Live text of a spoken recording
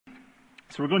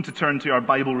So we're going to turn to our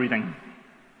Bible reading.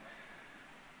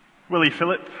 Willie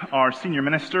Phillip, our senior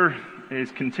minister,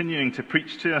 is continuing to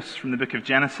preach to us from the book of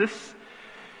Genesis.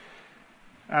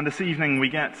 And this evening we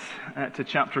get to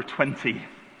chapter 20.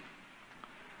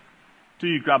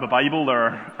 Do grab a Bible. There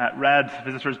are red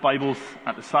visitors' Bibles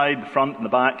at the side, the front and the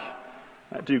back.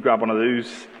 Do grab one of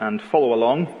those and follow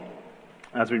along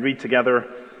as we read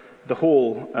together the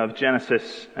whole of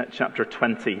Genesis chapter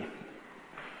 20.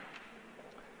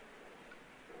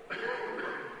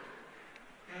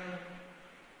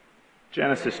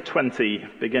 Genesis 20,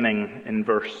 beginning in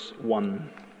verse 1.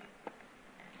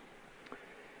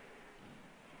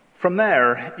 From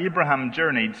there, Abraham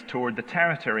journeyed toward the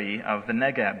territory of the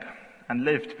Negeb and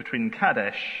lived between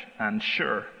Kadesh and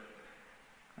Shur,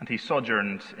 and he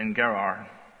sojourned in Gerar.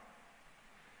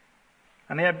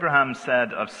 And Abraham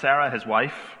said of Sarah his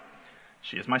wife,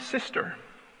 "She is my sister."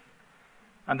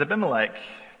 And Abimelech,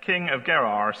 king of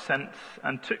Gerar, sent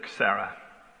and took Sarah.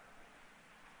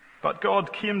 But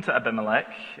God came to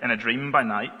Abimelech in a dream by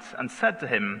night and said to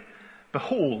him,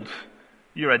 "Behold,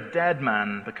 you are a dead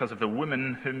man because of the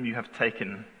woman whom you have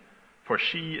taken, for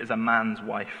she is a man's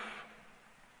wife."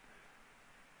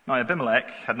 Now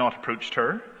Abimelech had not approached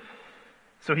her,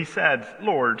 so he said,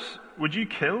 "Lord, would you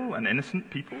kill an innocent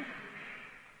people?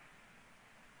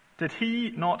 Did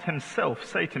he not himself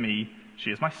say to me,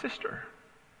 'She is my sister'?"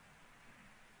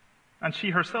 And she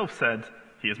herself said,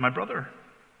 "He is my brother."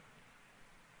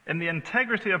 In the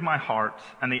integrity of my heart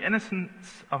and the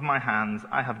innocence of my hands,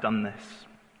 I have done this.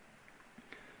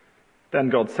 Then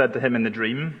God said to him in the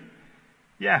dream,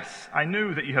 "Yes, I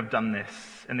know that you have done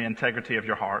this in the integrity of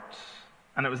your heart,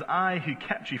 and it was I who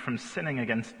kept you from sinning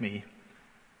against me.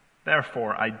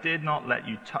 Therefore, I did not let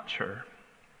you touch her.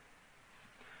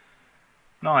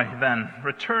 Now then,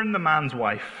 return the man's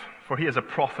wife, for he is a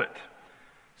prophet,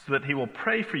 so that he will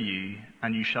pray for you,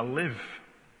 and you shall live.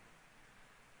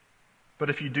 But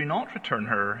if you do not return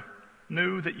her,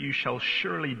 know that you shall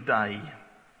surely die,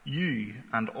 you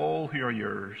and all who are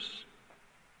yours."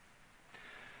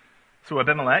 So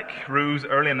Abimelech rose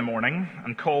early in the morning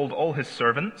and called all his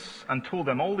servants and told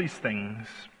them all these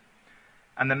things.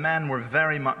 And the men were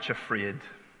very much afraid.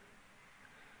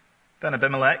 Then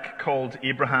Abimelech called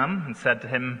Abraham and said to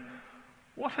him,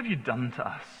 "What have you done to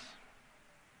us?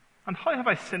 And how have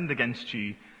I sinned against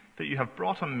you that you have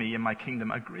brought on me and my kingdom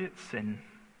a great sin?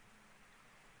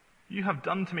 You have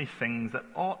done to me things that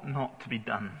ought not to be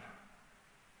done."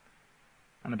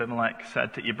 And Abimelech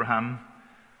said to Abraham,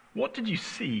 "What did you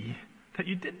see that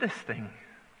you did this thing?"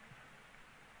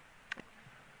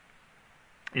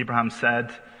 Abraham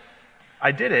said,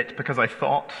 "I did it because I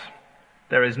thought,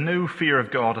 there is no fear of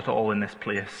God at all in this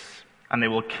place, and they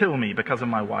will kill me because of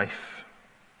my wife.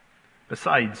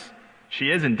 Besides, she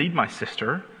is indeed my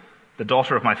sister, the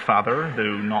daughter of my father,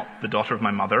 though not the daughter of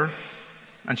my mother,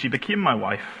 and she became my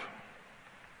wife.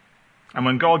 And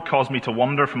when God caused me to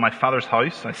wander from my father's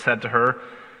house, I said to her,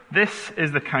 'This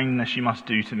is the kindness you must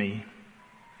do to me.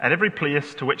 At every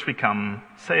place to which we come,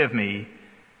 say of me,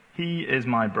 he is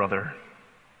my brother.'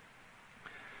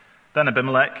 Then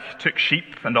Abimelech took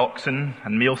sheep and oxen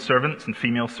and male servants and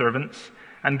female servants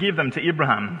and gave them to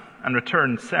Abraham and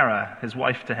returned Sarah, his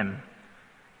wife, to him.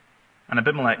 And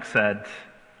Abimelech said,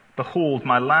 'Behold,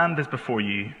 my land is before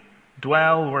you.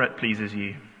 Dwell where it pleases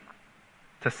you.'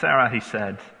 To Sarah he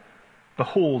said,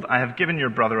 'Behold, I have given your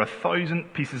brother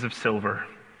 1,000 pieces of silver.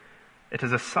 It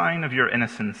is a sign of your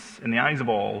innocence in the eyes of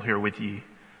all who are with you,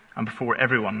 and before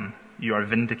everyone you are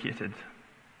vindicated.'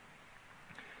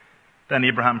 Then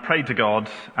Abraham prayed to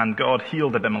God, and God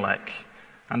healed Abimelech,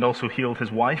 and also healed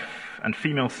his wife and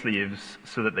female slaves,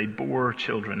 so that they bore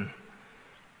children.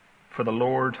 For the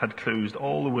Lord had closed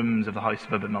all the wombs of the house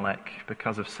of Abimelech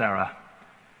because of Sarah,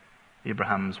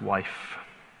 Abraham's wife."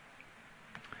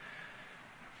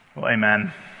 Well,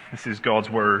 amen. This is God's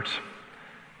word,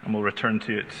 and we'll return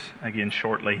to it again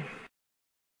shortly.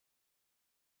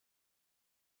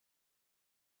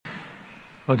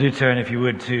 Well, do turn, if you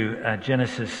would, to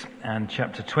Genesis and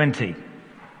chapter 20.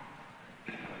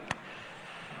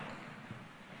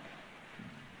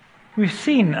 We've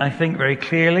seen, I think, very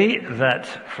clearly that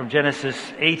from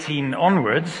Genesis 18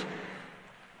 onwards,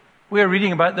 we are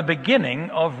reading about the beginning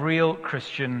of real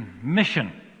Christian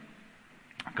mission.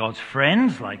 God's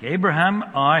friends, like Abraham,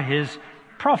 are his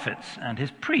prophets and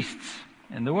his priests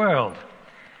in the world.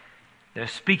 They're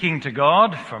speaking to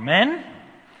God for men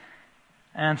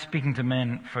and speaking to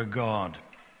men for God.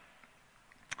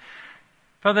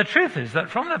 But the truth is that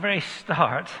from the very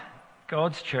start,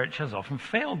 God's church has often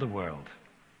failed the world.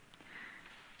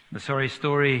 The sorry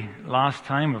story last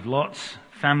time of Lot's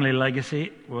family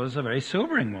legacy was a very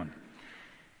sobering one.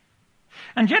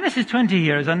 And Genesis 20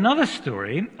 here is another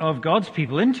story of God's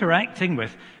people interacting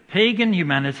with pagan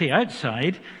humanity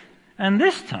outside, and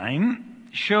this time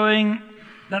showing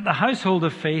that the household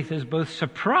of faith is both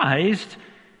surprised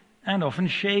and often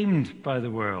shamed by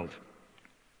the world.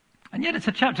 And yet it's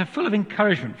a chapter full of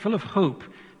encouragement, full of hope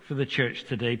for the church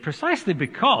today, precisely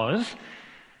because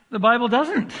the Bible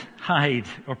doesn't hide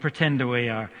or pretend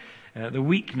away the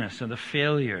weakness and the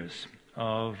failures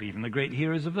of even the great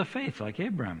heroes of the faith like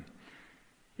Abraham.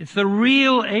 It's the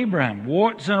real Abraham,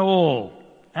 warts and all,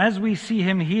 as we see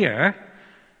him here,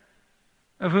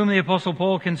 of whom the Apostle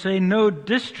Paul can say no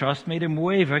distrust made him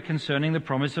waver concerning the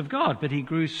promise of God, but he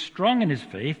grew strong in his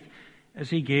faith as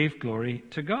he gave glory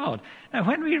to God. Now,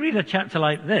 when we read a chapter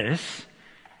like this,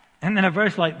 and then a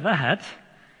verse like that,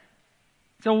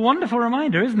 it's a wonderful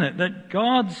reminder, isn't it, that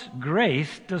God's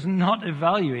grace does not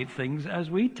evaluate things as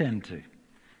we tend to.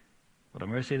 What a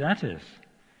mercy that is.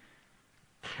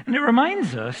 And it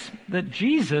reminds us that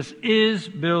Jesus is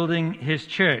building his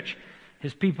church,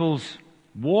 his people's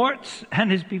warts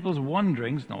and his people's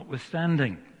wanderings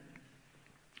notwithstanding.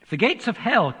 If the gates of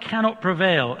hell cannot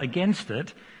prevail against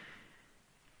it,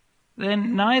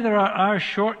 then neither are our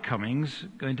shortcomings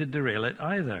going to derail it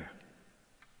either.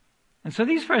 And so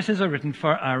these verses are written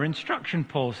for our instruction,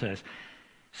 Paul says,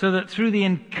 so that through the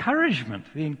encouragement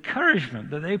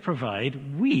that they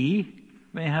provide, we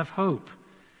may have hope.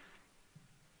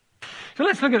 So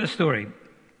let's look at the story.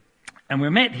 And we're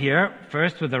met here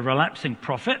first with a relapsing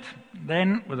prophet,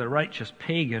 then with a righteous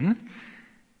pagan,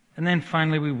 and then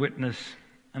finally we witness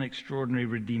an extraordinary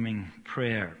redeeming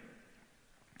prayer.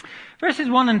 Verses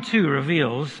 1 and 2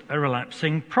 reveals a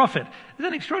relapsing prophet. There's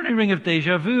an extraordinary ring of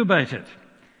déjà vu about it.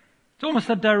 It's almost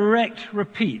a direct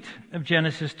repeat of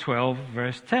Genesis 12,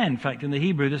 verse 10. In fact, in the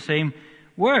Hebrew, the same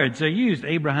words are used.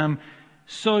 Abraham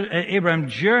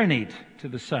journeyed to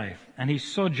the south, and he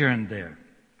sojourned there.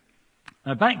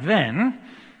 Now, back then,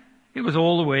 it was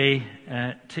all the way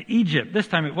to Egypt. This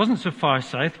time it wasn't so far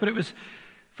south, but it was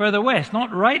further west,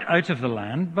 not right out of the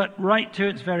land, but right to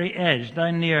its very edge,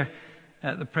 down near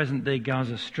the present-day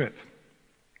Gaza Strip.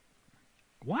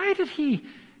 Why did he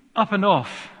up and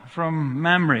off from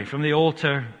Mamre, from the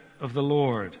altar of the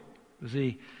Lord? Was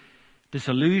he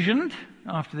disillusioned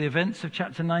after the events of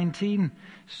chapter 19?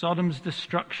 Sodom's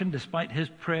destruction, despite his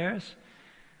prayers?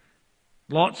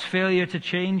 Lot's failure to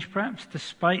change, perhaps,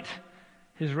 despite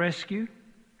his rescue?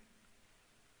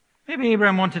 Maybe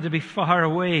Abraham wanted to be far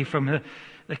away from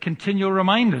the continual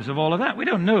reminders of all of that. We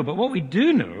don't know, but what we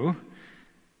do know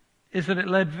is that it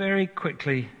led very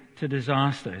quickly to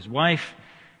disaster. His wife,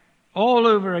 all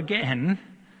over again,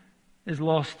 is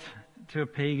lost to a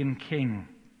pagan king.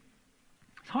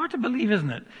 It's hard to believe,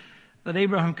 isn't it, that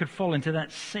Abraham could fall into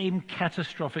that same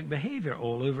catastrophic behavior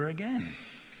all over again.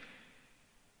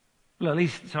 Well, at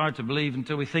least it's hard to believe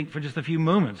until we think for just a few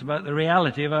moments about the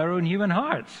reality of our own human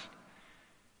hearts.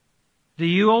 Do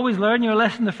you always learn your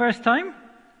lesson the first time?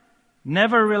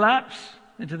 Never relapse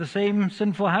into the same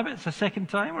sinful habits a second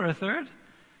time or a third?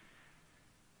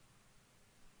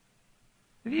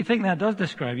 If you think that does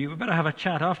describe you, we better have a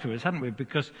chat afterwards, hadn't we?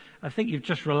 Because I think you've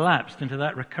just relapsed into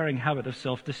that recurring habit of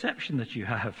self-deception that you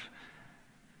have.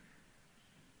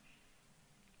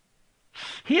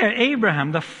 Here,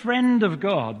 Abraham, the friend of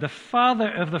God, the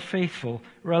father of the faithful,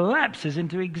 relapses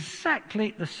into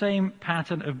exactly the same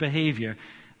pattern of behavior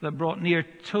that brought near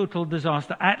total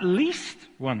disaster at least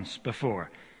once before.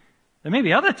 There may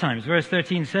be other times. Verse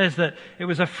 13 says that it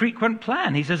was a frequent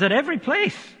plan. He says, at every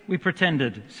place we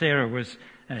pretended Sarah was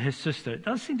his sister. It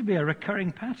does seem to be a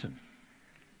recurring pattern.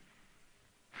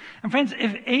 And friends,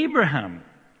 if Abraham,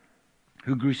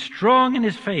 who grew strong in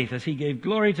his faith as he gave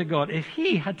glory to God, if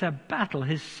he had to battle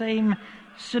his same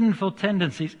sinful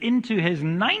tendencies into his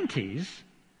 90s,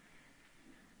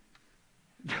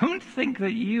 don't think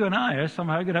that you and I are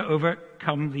somehow going to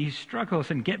overcome these struggles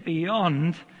and get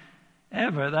beyond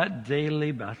ever that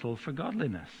daily battle for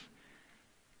godliness.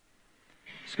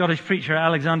 Scottish preacher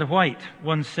Alexander White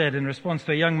once said in response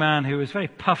to a young man who was very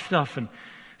puffed up and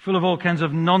full of all kinds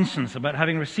of nonsense about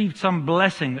having received some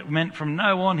blessing that meant from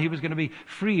now on he was going to be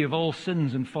free of all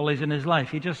sins and follies in his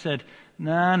life. He just said,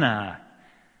 nah,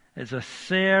 it's a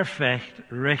sair fecht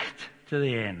richt to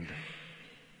the end.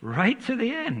 Right to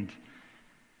the end.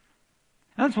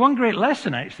 And that's one great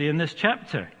lesson, actually, in this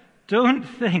chapter. Don't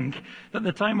think that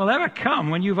the time will ever come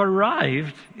when you've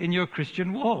arrived in your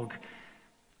Christian walk,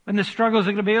 when the struggles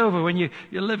are going to be over, when you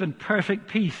live in perfect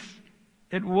peace.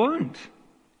 It won't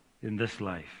in this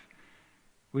life.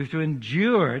 We have to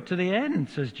endure to the end,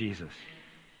 says Jesus.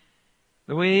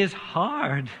 The way is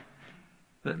hard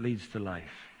that leads to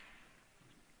life.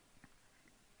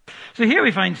 So here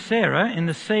we find Sarah in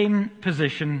the same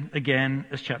position again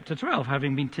as chapter 12,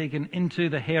 having been taken into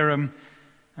the harem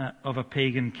of a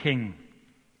pagan king.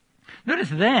 Notice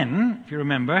then, if you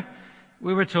remember,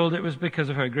 we were told it was because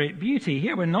of her great beauty.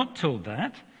 Here we're not told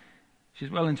that. She's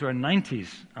well into her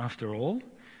 90s, after all.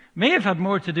 May have had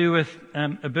more to do with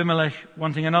Abimelech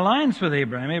wanting an alliance with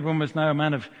Abraham. Abraham was now a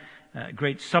man of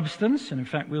great substance, and in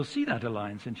fact we'll see that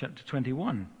alliance in chapter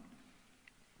 21.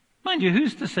 Mind you,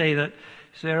 who's to say that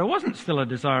Sarah wasn't still a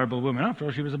desirable woman? After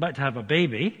all, she was about to have a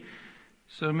baby,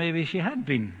 so maybe she had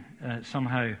been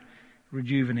somehow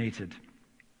rejuvenated.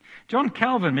 John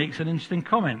Calvin makes an interesting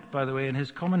comment, by the way, in his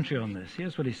commentary on this.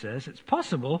 Here's what he says: it's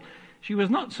possible she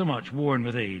was not so much worn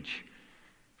with age,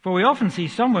 for we often see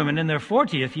some women in their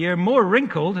 40th year more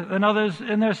wrinkled than others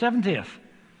in their 70th.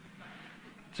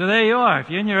 So there you are. If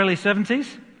you're in your early 70s,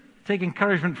 take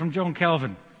encouragement from John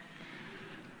Calvin.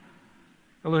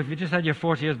 Although if you just had your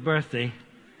 40th birthday,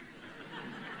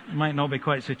 it might not be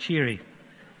quite so cheery.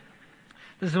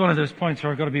 This is one of those points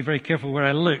where I've got to be very careful where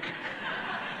I look.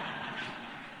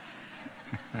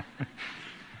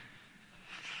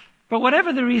 But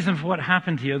whatever the reason for what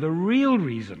happened here, the real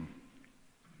reason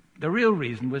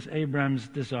was Abraham's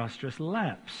disastrous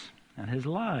lapse and his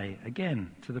lie,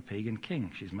 again, to the pagan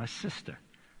king. She's my sister.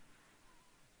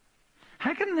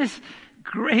 How can this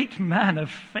great man of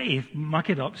faith muck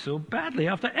it up so badly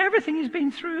after everything he's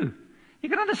been through? You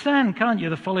can understand, can't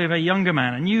you, the folly of a younger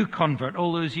man, a new convert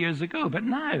all those years ago. But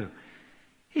now,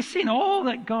 he's seen all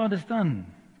that God has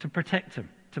done to protect him,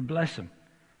 to bless him.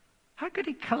 How could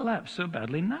he collapse so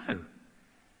badly now?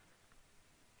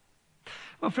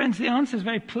 Well, friends, the answer is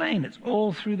very plain. It's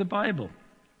all through the Bible.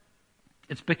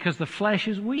 It's because the flesh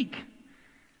is weak.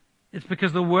 It's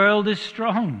because the world is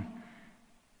strong.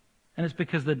 And it's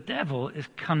because the devil is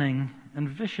cunning and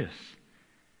vicious.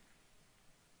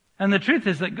 And the truth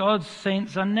is that God's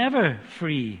saints are never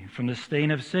free from the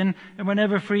stain of sin, and we're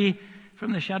never free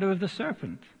from the shadow of the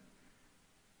serpent.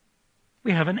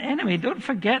 We have an enemy. Don't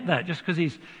forget that just because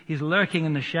he's lurking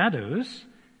in the shadows.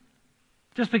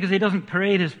 Just because he doesn't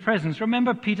parade his presence.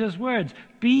 Remember Peter's words.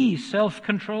 Be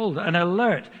self-controlled and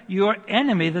alert. Your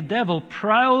enemy, the devil,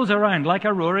 prowls around like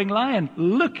a roaring lion,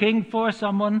 looking for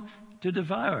someone to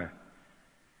devour.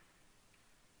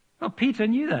 Well, Peter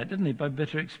knew that, didn't he, by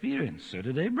bitter experience. So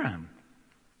did Abraham.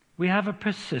 We have a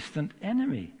persistent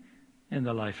enemy in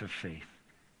the life of faith.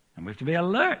 And we have to be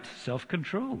alert,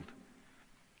 self-controlled.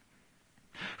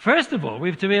 First of all, we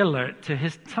have to be alert to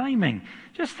his timing.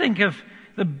 Just think of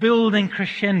the building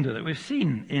crescendo that we've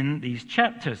seen in these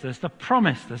chapters. There's the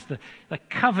promise, there's the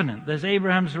covenant, there's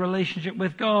Abraham's relationship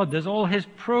with God, there's all his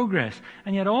progress.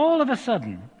 And yet all of a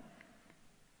sudden,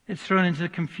 it's thrown into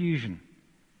confusion.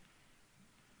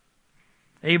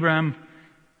 Abraham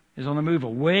is on the move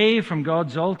away from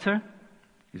God's altar.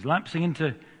 He's lapsing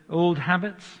into old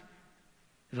habits.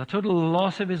 There's a total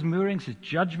loss of his moorings. His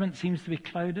judgment seems to be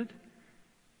clouded.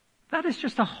 That is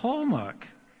just a hallmark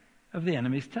of the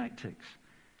enemy's tactics.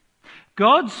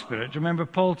 God's spirit, remember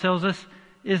Paul tells us,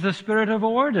 is the spirit of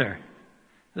order.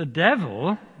 The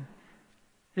devil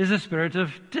is a spirit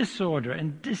of disorder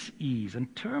and dis-ease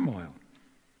and turmoil.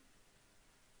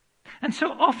 And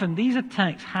so often these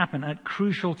attacks happen at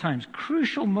crucial times,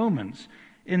 crucial moments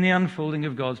in the unfolding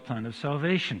of God's plan of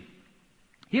salvation.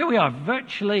 Here we are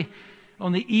virtually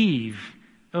on the eve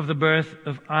of the birth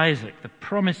of Isaac, the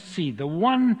promised seed, the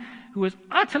one who was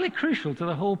utterly crucial to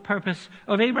the whole purpose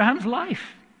of Abraham's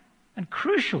life and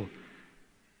crucial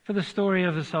for the story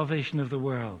of the salvation of the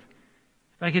world.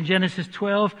 Back in Genesis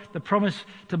 12, the promise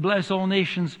to bless all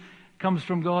nations comes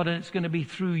from God, and it's going to be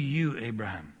through you,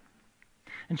 Abraham.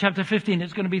 In chapter 15,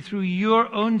 it's going to be through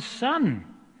your own son.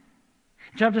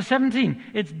 In chapter 17,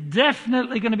 it's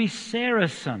definitely going to be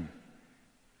Sarah's son.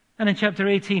 And in chapter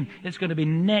 18, it's going to be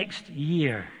next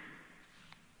year.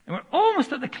 And we're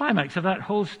almost at the climax of that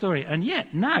whole story. And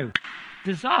yet, now,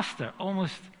 disaster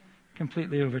almost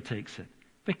completely overtakes it.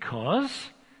 Because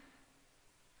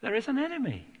there is an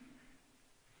enemy.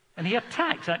 And he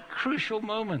attacks at crucial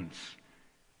moments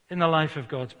in the life of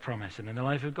God's promise and in the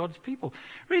life of God's people.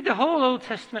 Read the whole Old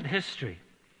Testament history,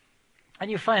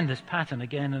 and you find this pattern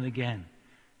again and again.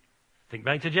 Think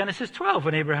back to Genesis 12,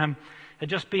 when Abraham had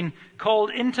just been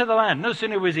called into the land. No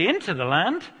sooner was he into the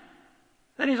land,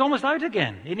 then he's almost out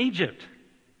again in Egypt,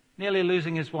 nearly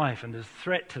losing his wife and his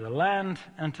threat to the land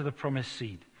and to the promised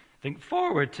seed. Think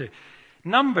forward to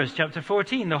Numbers chapter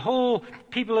 14, the whole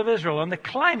people of Israel on the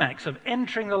climax of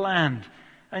entering the land.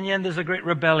 And then there's a great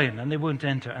rebellion, and they won't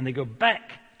enter, and they go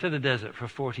back to the desert for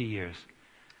 40 years.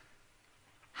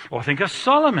 Or think of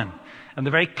Solomon and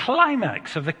the very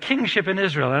climax of the kingship in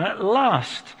Israel, and at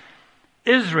last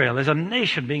Israel is a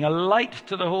nation being a light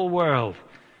to the whole world.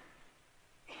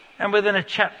 And within a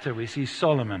chapter we see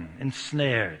Solomon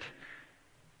ensnared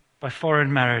by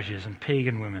foreign marriages and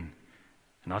pagan women,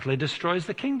 and utterly destroys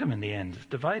the kingdom in the end. It's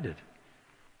divided.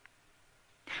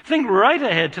 Think right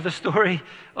ahead to the story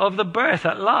of the birth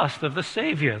at last of the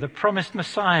Savior, the promised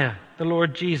Messiah, the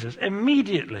Lord Jesus.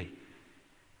 Immediately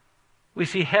we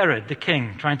see Herod the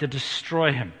king trying to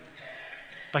destroy him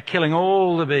by killing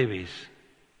all the babies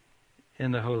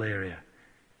in the whole area.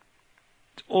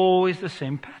 It's always the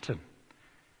same pattern.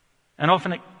 And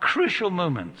often at crucial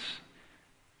moments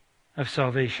of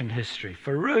salvation history,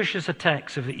 ferocious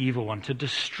attacks of the evil one to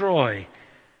destroy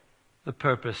the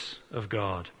purpose of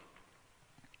God.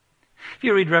 If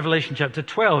you read Revelation chapter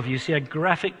 12, you see a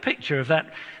graphic picture of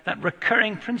that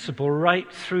recurring principle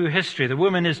right through history. The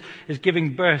woman is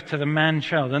giving birth to the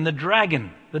man-child, and the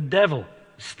dragon, the devil,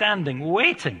 standing,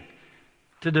 waiting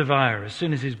to devour as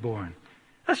soon as he's born.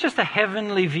 That's just a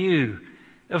heavenly view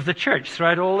of the church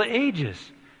throughout all the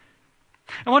ages.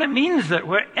 And what it means that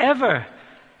wherever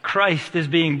Christ is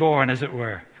being born, as it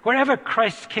were, wherever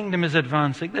Christ's kingdom is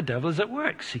advancing, the devil is at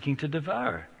work, seeking to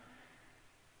devour.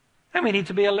 And we need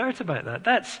to be alert about that.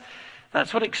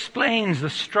 That's what explains the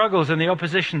struggles and the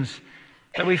oppositions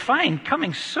that we find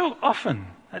coming so often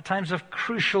at times of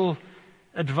crucial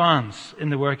advance in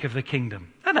the work of the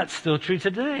kingdom. And that's still true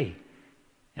today,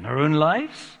 in our own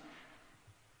lives,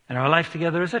 in our life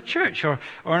together as a church, or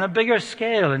on a bigger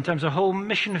scale in terms of whole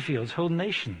mission fields, whole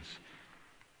nations.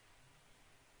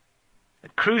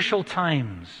 At crucial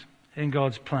times in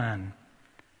God's plan.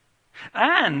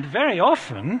 And very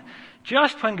often,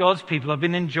 just when God's people have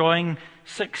been enjoying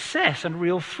success and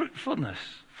real fruitfulness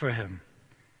for him.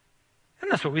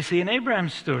 And that's what we see in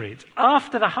Abraham's story. It's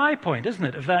after the high point, isn't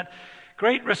it, of that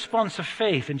great response of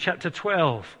faith in chapter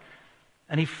 12.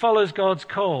 And he follows God's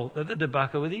call that the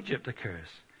debacle with Egypt occurs.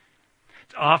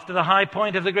 It's after the high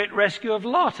point of the great rescue of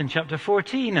Lot in chapter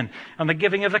 14 and the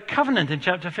giving of the covenant in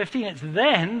chapter 15. It's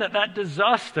then that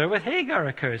disaster with Hagar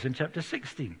occurs in chapter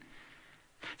 16.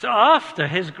 It's after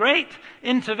his great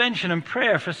intervention and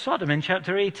prayer for Sodom in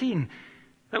chapter 18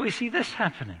 that we see this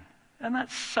happening. And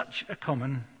that's such a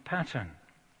common pattern.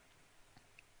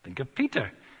 Think of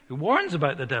Peter, who warns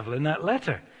about the devil in that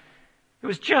letter. It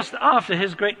was just after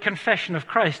his great confession of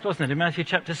Christ, wasn't it, in Matthew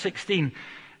chapter 16,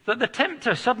 that the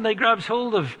tempter suddenly grabs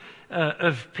hold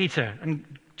of Peter.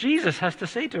 And Jesus has to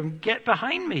say to him, "Get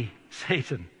behind me,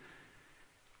 Satan."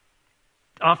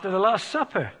 After the Last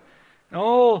Supper,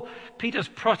 all Peter's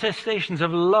protestations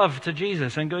of love to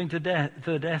Jesus and going to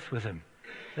the death with him,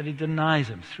 that he denies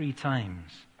him 3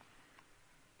 times.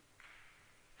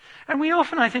 And we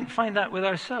often, I think, find that with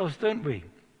ourselves, don't we?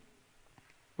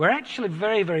 We're actually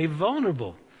very, very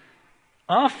vulnerable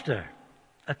after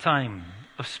a time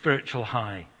of spiritual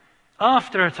high.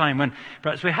 After a time when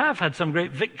perhaps we have had some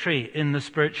great victory in the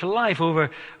spiritual life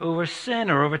over sin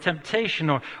or over temptation,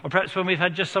 or perhaps when we've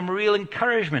had just some real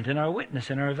encouragement in our witness,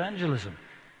 in our evangelism.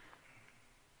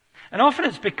 And often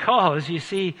it's because, you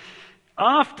see,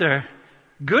 after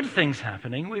good things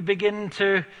happening, we begin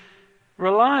to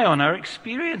rely on our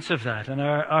experience of that and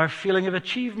our feeling of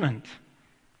achievement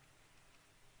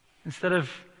instead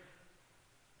of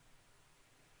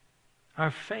our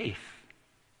faith.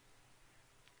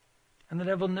 And the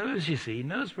devil knows, you see, he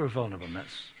knows we're vulnerable, and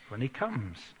that's when he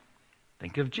comes.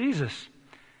 Think of Jesus.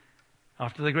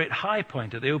 After the great high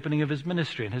point at the opening of his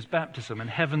ministry and his baptism, and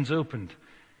heavens opened,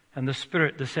 and the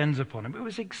Spirit descends upon him. It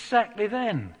was exactly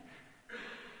then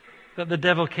that the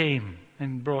devil came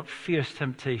and brought fierce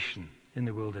temptation in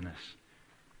the wilderness.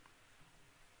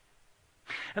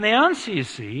 And the answer, you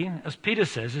see, as Peter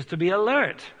says, is to be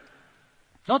alert.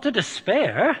 Not to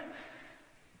despair,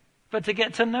 but to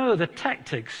get to know the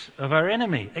tactics of our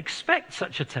enemy. Expect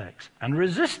such attacks and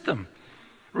resist them.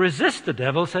 Resist the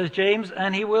devil, says James,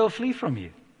 and he will flee from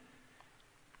you.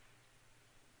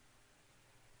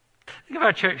 Think of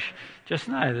our church just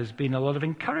now. There's been a lot of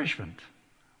encouragement.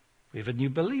 We've had new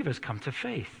believers come to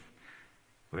faith.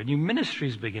 We've had new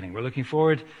ministries beginning. We're looking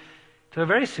forward to a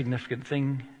very significant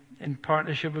thing in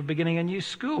partnership with beginning a new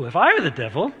school. If I were the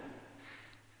devil,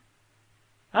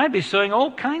 I'd be sowing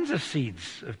all kinds of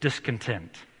seeds of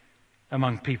discontent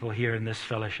among people here in this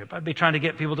fellowship. I'd be trying to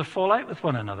get people to fall out with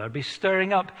one another. I'd be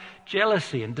stirring up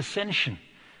jealousy and dissension.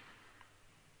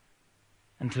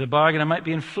 And to the bargain, I might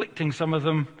be inflicting some of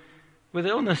them with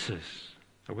illnesses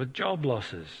or with job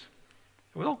losses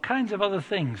or with all kinds of other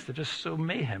things that just sow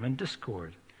mayhem and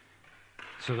discord.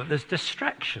 So that there's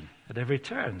distraction at every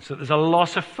turn. So that there's a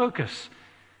loss of focus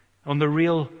on the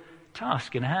real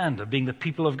task in hand of being the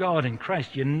people of God in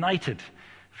Christ, united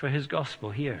for his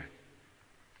gospel here.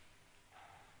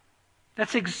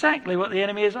 That's exactly what the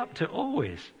enemy is up to,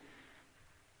 always.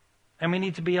 And we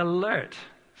need to be alert,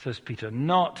 says Peter,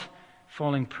 not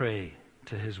falling prey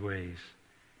to his ways.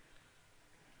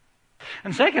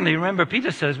 And secondly, remember, Peter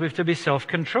says we have to be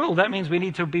self-controlled. That means we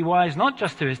need to be wise not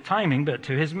just to his timing, but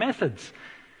to his methods.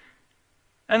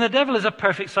 And the devil is a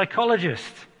perfect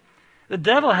psychologist. The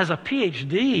devil has a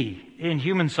PhD in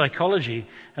human psychology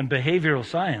and behavioral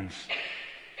science.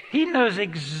 He knows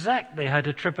exactly how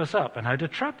to trip us up and how to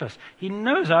trap us. He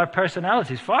knows our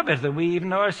personalities far better than we even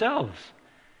know ourselves.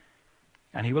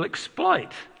 And he will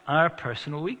exploit our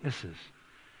personal weaknesses.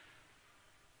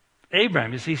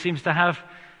 Abraham, you see, seems to have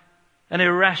an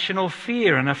irrational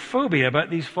fear and a phobia about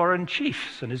these foreign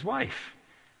chiefs and his wife,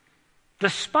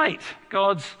 despite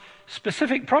God's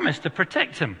specific promise to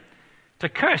protect him, to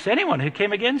curse anyone who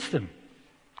came against him.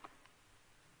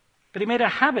 But he made a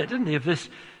habit, didn't he, of this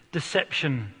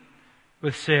deception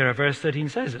with Sarah. Verse 13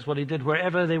 says it's what he did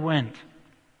wherever they went.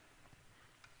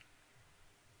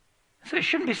 So it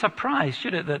shouldn't be surprised,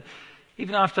 should it, that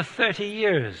even after 30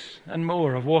 years and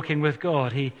more of walking with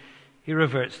God, he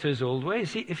reverts to his old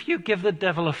ways. See, if you give the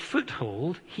devil a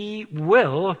foothold, he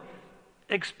will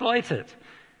exploit it.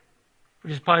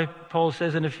 Which is why Paul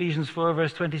says in Ephesians 4,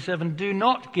 verse 27, do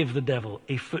not give the devil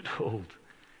a foothold.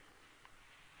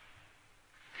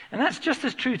 And that's just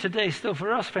as true today still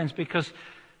for us, friends, because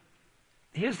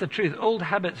here's the truth. Old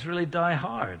habits really die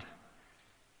hard.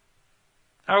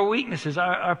 Our weaknesses,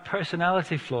 our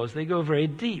personality flaws, they go very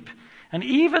deep. And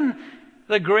even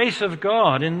the grace of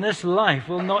God in this life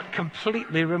will not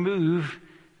completely remove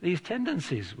these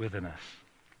tendencies within us.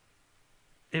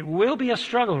 It will be a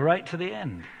struggle right to the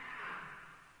end.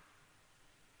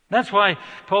 That's why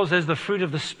Paul says the fruit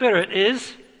of the Spirit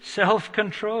is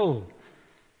self-control.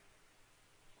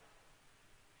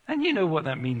 And you know what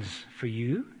that means for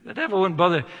you. The devil won't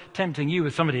bother tempting you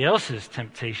with somebody else's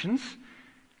temptations.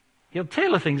 He'll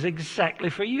tailor things exactly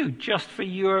for you, just for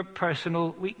your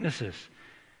personal weaknesses.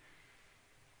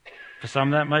 For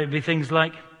some, that might be things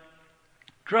like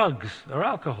drugs or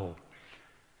alcohol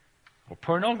or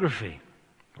pornography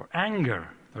or anger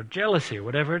or jealousy or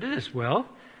whatever it is. Well,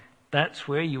 that's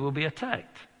where you will be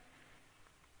attacked.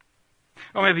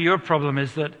 Or maybe your problem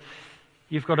is that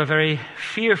you've got a very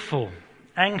fearful,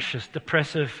 anxious,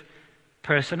 depressive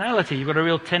personality. You've got a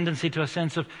real tendency to a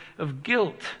sense of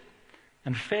guilt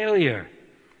and failure.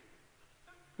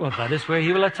 Well, that is where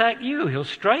he will attack you. He'll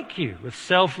strike you with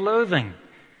self-loathing,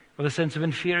 with a sense of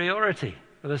inferiority,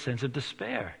 with a sense of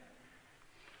despair.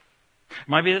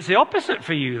 Maybe it's the opposite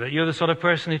for you, that you're the sort of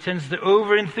person who tends to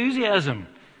over-enthusiasm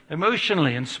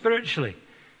emotionally and spiritually.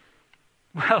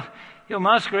 Well, he'll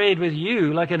masquerade with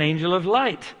you like an angel of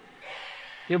light.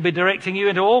 He'll be directing you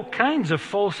into all kinds of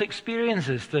false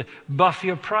experiences to buff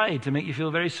your pride, to make you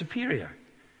feel very superior.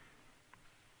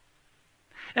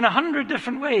 In 100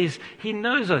 different ways, he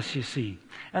knows us, you see.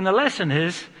 And the lesson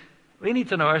is, we need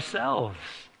to know ourselves,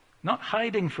 not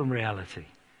hiding from reality.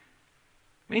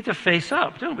 We need to face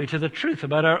up, don't we, to the truth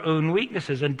about our own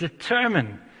weaknesses and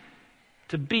determine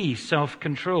to be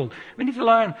self-controlled. We need to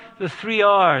learn the 3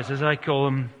 R's, as I call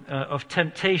them, of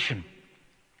temptation.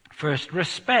 First,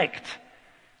 respect.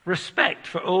 Respect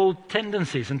for old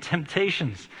tendencies and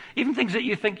temptations, even things that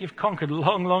you think you've conquered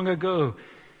long, long ago.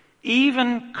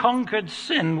 Even conquered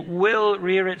sin will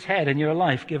rear its head in your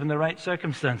life given the right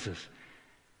circumstances.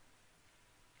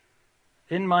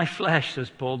 In my flesh, says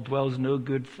Paul, dwells no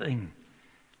good thing.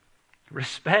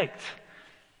 Respect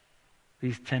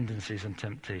these tendencies and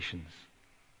temptations.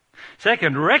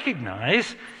 Second,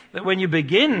 recognize that when you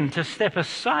begin to step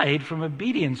aside from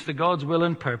obedience to God's will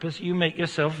and purpose, you make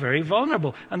yourself very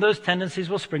vulnerable, and those tendencies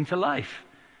will spring to life.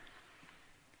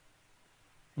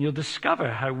 You'll discover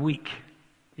how weak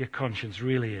your conscience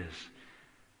really is.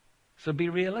 So be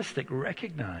realistic.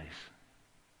 Recognize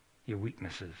your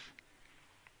weaknesses.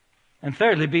 And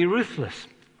thirdly, be ruthless,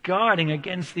 guarding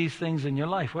against these things in your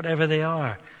life, whatever they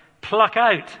are. Pluck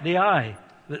out the eye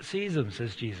that sees them,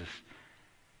 says Jesus.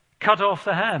 Cut off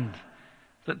the hand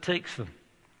that takes them.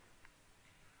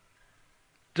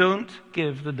 Don't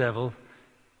give the devil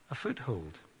a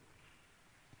foothold.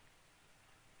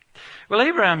 Well,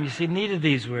 Abraham, you see, needed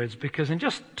these words because in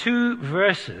just 2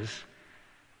 verses,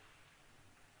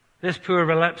 this poor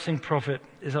relapsing prophet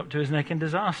is up to his neck in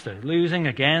disaster, losing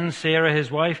again Sarah, his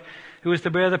wife, who was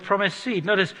to bear the promised seed.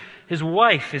 Notice his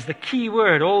wife is the key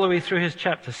word all the way through his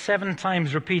chapter, 7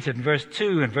 times repeated in verse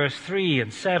 2 and verse 3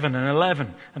 and 7 and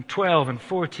 11 and 12 and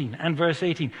 14 and verse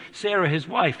 18. Sarah, his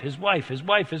wife, his wife, his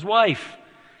wife, his wife.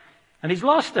 And he's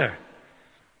lost her.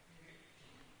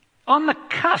 On the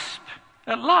cusp,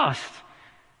 at last,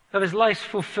 of his life's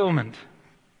fulfillment,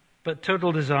 but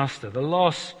total disaster, the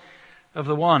loss of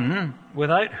the one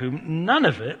without whom none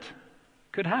of it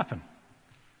could happen.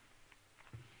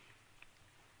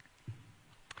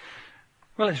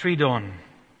 Well, let's read on.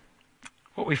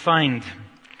 What we find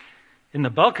in the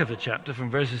bulk of the chapter, from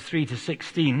verses 3 to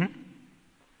 16,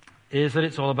 is that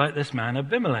it's all about this man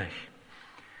Abimelech.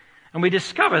 And we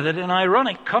discover that in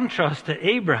ironic contrast to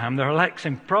Abraham, the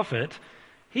relaxing prophet,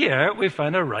 here we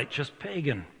find a righteous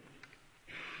pagan.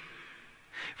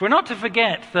 If we're not to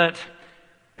forget that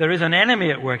there is an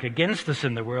enemy at work against us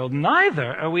in the world,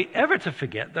 neither are we ever to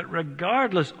forget that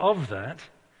regardless of that,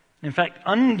 in fact,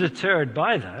 undeterred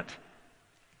by that,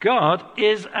 God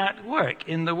is at work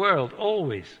in the world,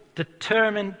 always,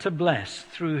 determined to bless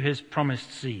through his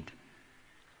promised seed.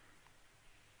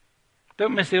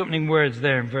 Don't miss the opening words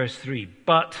there in verse 3.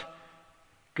 But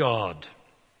God.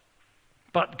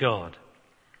 But God.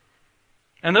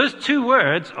 And those two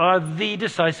words are the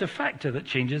decisive factor that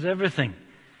changes everything.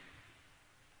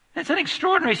 It's an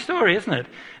extraordinary story, isn't it?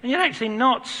 And yet actually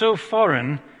not so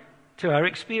foreign to our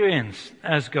experience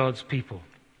as God's people.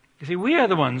 You see, we are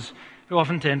the ones who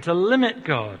often tend to limit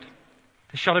God,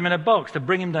 to shut him in a box, to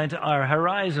bring him down to our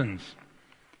horizons.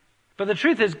 But the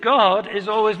truth is, God is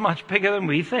always much bigger than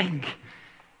we think.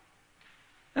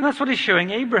 And that's what he's showing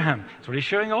Abraham. That's what he's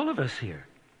showing all of us here.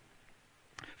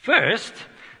 First,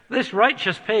 this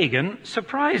righteous pagan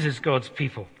surprises God's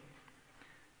people.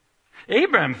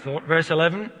 Abraham thought, verse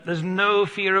 11, there's no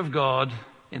fear of God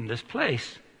in this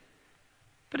place.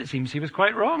 But it seems he was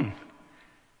quite wrong.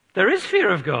 There is fear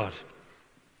of God.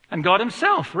 And God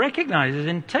himself recognizes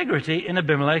integrity in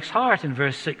Abimelech's heart in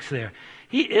verse 6 there.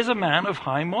 He is a man of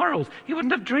high morals. He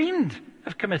wouldn't have dreamed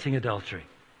of committing adultery.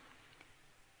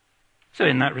 So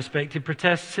in that respect, he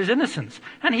protests his innocence.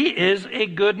 And he is a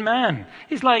good man.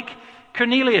 He's like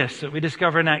Cornelius that we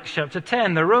discover in Acts chapter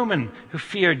 10, the Roman who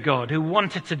feared God, who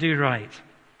wanted to do right.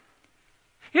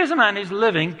 Here's a man who's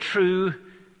living true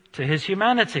to his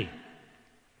humanity.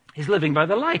 He's living by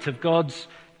the light of God's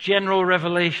general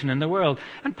revelation in the world.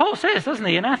 And Paul says, doesn't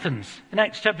he, in Athens, in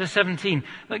Acts chapter 17,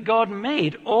 that God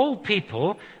made all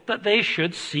people that they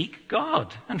should seek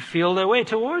God and feel their way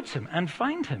towards him and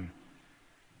find him.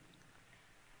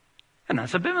 And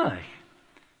that's Abimelech.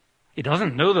 He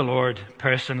doesn't know the Lord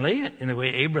personally in the way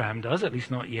Abraham does, at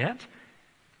least not yet.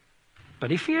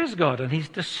 But he fears God, and he's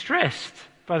distressed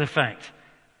by the fact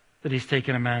that he's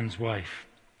taken a man's wife,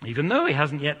 even though he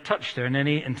hasn't yet touched her in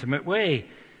any intimate way.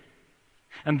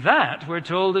 And that, we're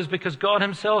told, is because God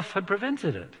himself had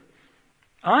prevented it.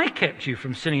 I kept you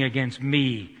from sinning against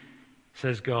me,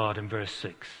 says God in verse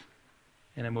 6,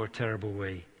 in a more terrible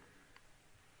way.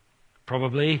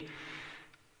 Probably,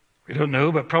 we don't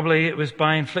know, but probably it was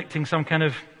by inflicting some kind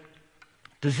of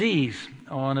disease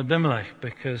on Abimelech,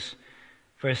 because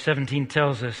verse 17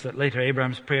 tells us that later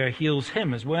Abraham's prayer heals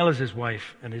him as well as his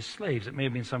wife and his slaves. It may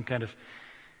have been some kind of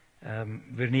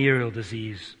venereal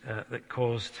disease that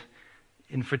caused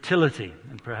infertility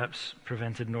and perhaps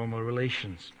prevented normal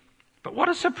relations. But what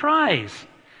a surprise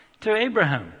to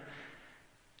Abraham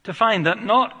to find that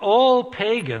not all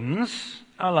pagans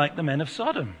are like the men of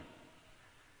Sodom.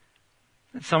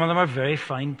 That some of them are very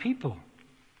fine people.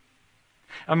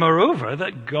 And moreover,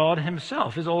 that God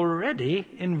himself is already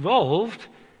involved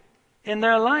in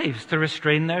their lives to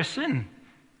restrain their sin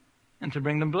and to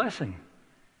bring them blessing.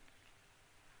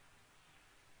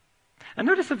 And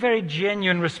notice the very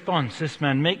genuine response this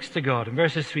man makes to God. In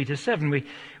verses 3 to 7,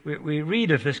 we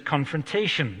read of this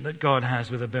confrontation that God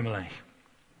has with Abimelech.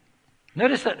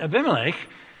 Notice that Abimelech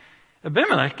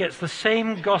gets the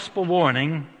same gospel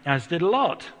warning as did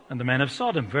Lot and the men of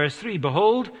Sodom. Verse 3,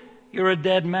 behold, you're a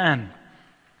dead man.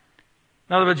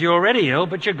 In other words, you're already ill,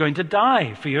 but you're going to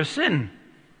die for your sin.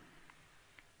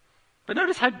 But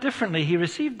notice how differently he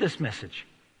received this message.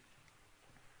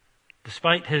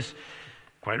 Despite his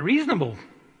quite reasonable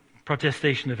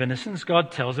protestation of innocence,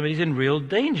 God tells him he's in real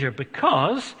danger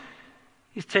because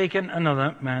he's taken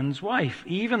another man's wife,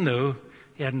 even though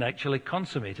he hadn't actually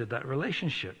consummated that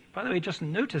relationship. By the way, just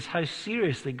notice how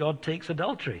seriously God takes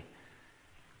adultery.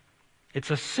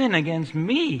 It's a sin against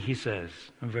me, he says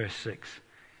in verse 6.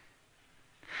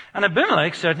 And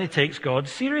Abimelech certainly takes God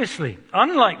seriously.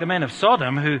 Unlike the men of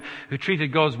Sodom, who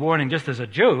treated God's warning just as a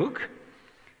joke,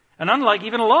 and unlike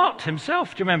even Lot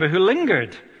himself, do you remember, who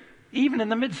lingered even in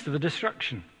the midst of the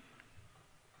destruction.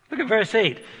 Look at verse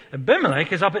 8.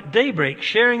 Abimelech is up at daybreak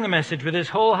sharing the message with his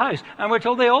whole house, and we're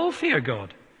told they all fear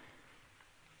God.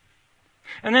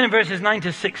 And then in verses 9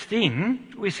 to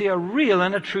 16, we see a real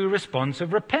and a true response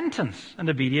of repentance and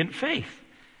obedient faith,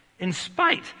 in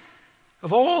spite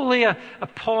of all the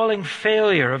appalling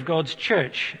failure of God's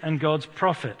church and God's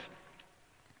prophet.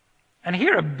 And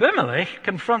here Abimelech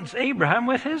confronts Abraham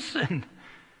with his sin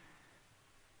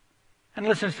and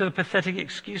listens to the pathetic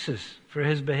excuses for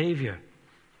his behavior.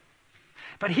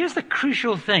 But here's the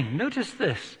crucial thing. Notice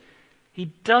this. He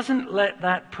doesn't let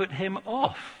that put him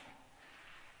off.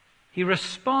 He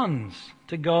responds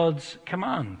to God's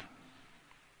command.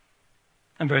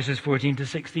 And verses 14 to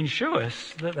 16 show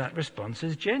us that that response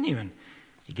is genuine.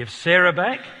 He gives Sarah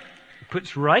back, he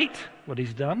puts right what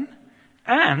he's done,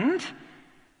 and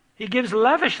he gives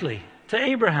lavishly to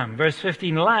Abraham. Verse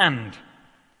 15, land.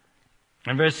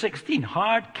 And verse 16,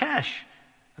 hard cash,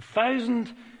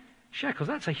 1,000 shekels.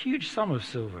 That's a huge sum of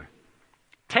silver.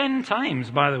 10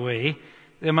 times, by the way,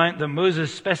 the amount that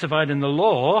Moses specified in the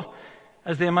law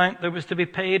as the amount that was to be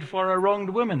paid for a wronged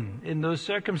woman in those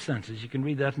circumstances. You can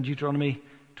read that in Deuteronomy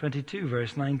 22,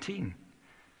 verse 19.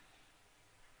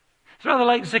 It's rather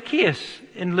like Zacchaeus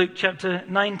in Luke chapter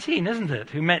 19, isn't it?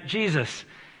 Who met Jesus.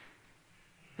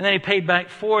 And then he paid back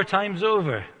 4 times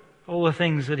over all the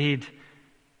things that he'd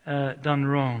done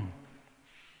wrong.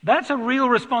 That's a real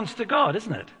response to God,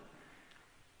 isn't it?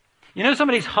 You know,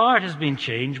 somebody's heart has been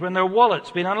changed when their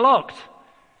wallet's been unlocked.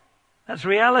 That's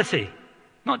reality,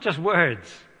 not just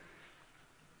words.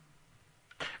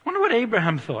 I wonder what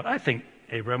Abraham thought. I think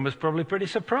Abraham was probably pretty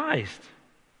surprised.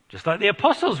 Just like the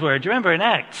apostles were. Do you remember in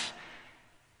Acts?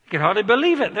 You could hardly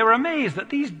believe it. They were amazed that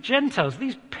these Gentiles,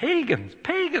 these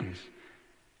pagans,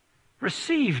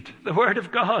 received the word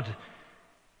of God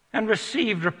and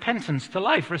received repentance to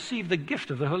life, received the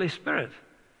gift of the Holy Spirit.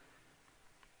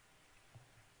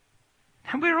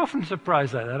 And we're often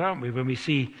surprised like that, aren't we, when we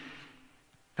see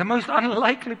the most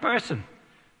unlikely person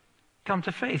come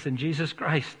to faith in Jesus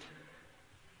Christ.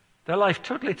 Their life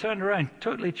totally turned around,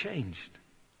 totally changed.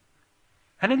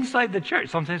 And inside the church,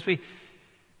 sometimes we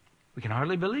can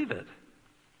hardly believe it.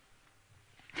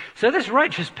 So this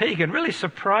righteous pagan really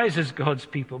surprises God's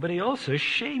people, but he also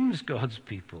shames God's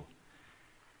people.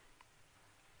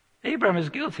 Abraham is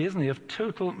guilty, isn't he, of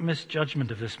total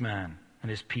misjudgment of this man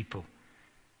and his people.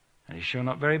 And he's shown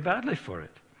up very badly for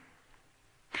it.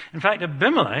 In fact,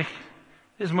 Abimelech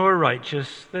is more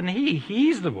righteous than he.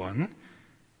 He's the one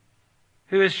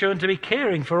who is shown to be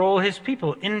caring for all his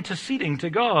people, interceding to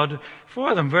God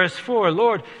for them. Verse 4,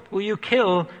 Lord, will you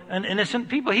kill an innocent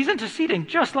people? He's interceding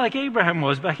just like Abraham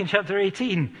was back in chapter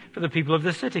 18 for the people of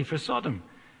the city, for Sodom.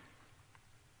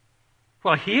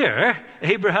 Well, here,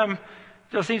 Abraham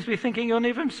just seems to be thinking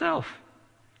only of himself.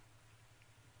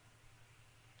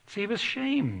 See, he was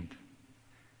shamed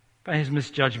by his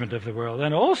misjudgment of the world,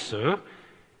 and also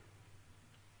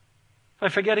by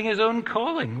forgetting his own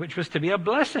calling, which was to be a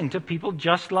blessing to people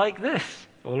just like this,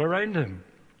 all around him.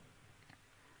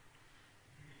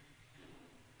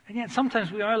 And yet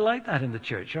sometimes we are like that in the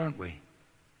church, aren't we?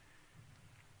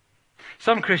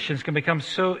 Some Christians can become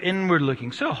so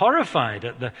inward-looking, so horrified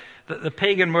at the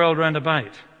pagan world round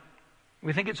about.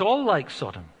 We think it's all like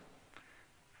Sodom,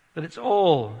 that it's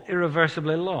all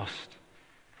irreversibly lost.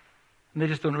 And they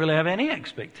just don't really have any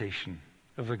expectation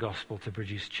of the gospel to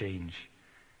produce change.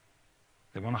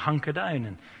 They want to hunker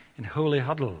down in holy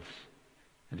huddles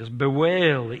and just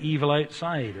bewail the evil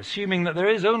outside, assuming that there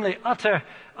is only utter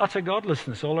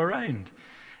godlessness all around.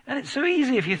 And it's so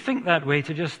easy, if you think that way,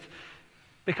 to just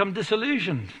become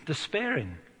disillusioned,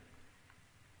 despairing.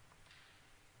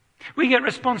 We get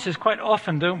responses quite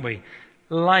often, don't we?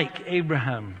 Like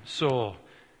Abraham saw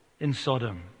in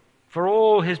Sodom. For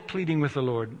all his pleading with the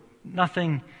Lord,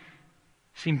 nothing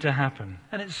seemed to happen.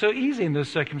 And it's so easy in those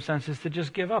circumstances to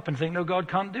just give up and think, no, God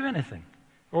can't do anything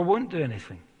or won't do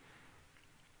anything.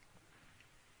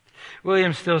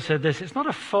 William Still said this, it's not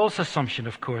a false assumption,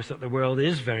 of course, that the world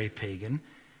is very pagan,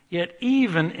 yet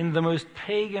even in the most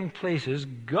pagan places,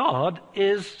 God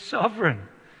is sovereign.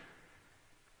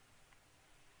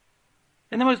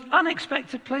 In the most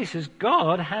unexpected places,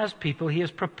 God has people he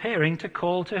is preparing to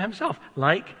call to himself,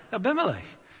 like Abimelech,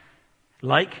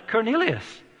 like Cornelius,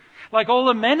 like all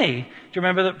the many. Do you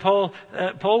remember that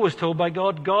Paul was told by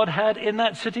God had in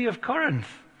that city of Corinth,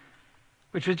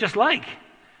 which was just like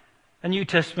a New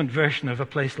Testament version of a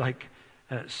place like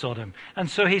Sodom. And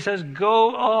so he says,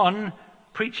 go on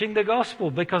preaching the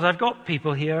gospel because I've got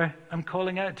people here I'm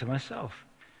calling out to myself.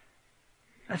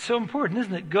 That's so important,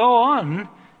 isn't it? Go on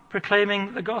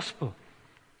proclaiming the gospel.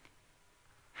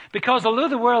 Because although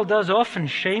the world does often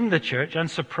shame the church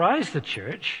and surprise the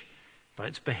church by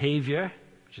its behavior,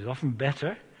 which is often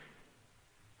better,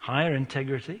 higher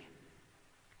integrity,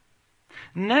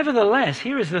 nevertheless,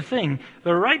 here is the thing,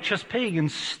 the righteous pagan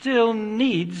still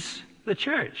needs the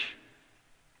church.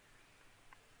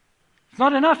 It's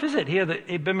not enough, is it, here that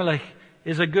Abimelech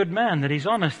is a good man, that he's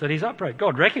honest, that he's upright.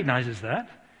 God recognizes that.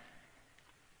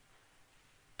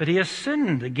 But he has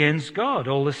sinned against God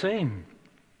all the same.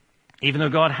 Even though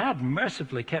God had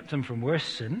mercifully kept him from worse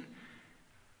sin,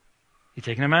 he's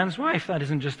taken a man's wife. That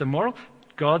isn't just immoral.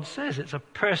 God says it's a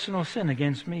personal sin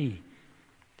against me.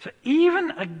 So even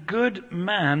a good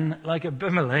man like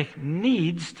Abimelech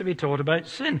needs to be taught about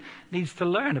sin, needs to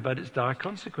learn about its dire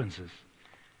consequences.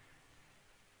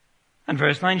 And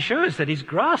verse 9 shows that he's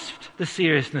grasped the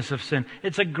seriousness of sin.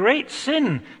 It's a great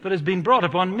sin that has been brought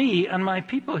upon me and my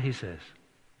people, he says.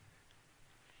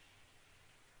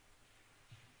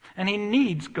 And he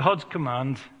needs God's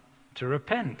command to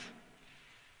repent,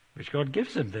 which God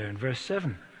gives him there in verse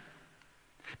 7.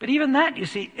 But even that, you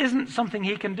see, isn't something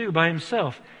he can do by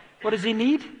himself. What does he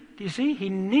need? Do you see? He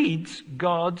needs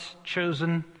God's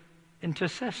chosen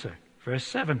intercessor. Verse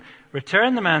 7,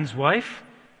 return the man's wife.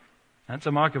 That's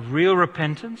a mark of real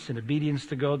repentance in obedience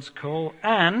to God's call.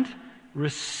 And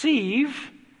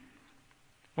receive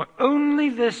what only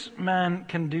this man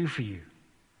can do for you.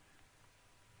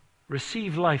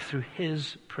 Receive life through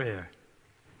his prayer.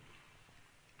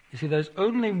 You see, there's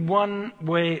only one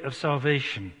way of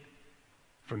salvation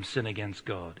from sin against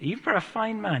God, even for a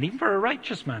fine man, even for a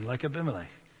righteous man like Abimelech.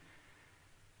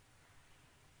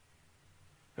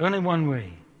 Only one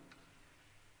way.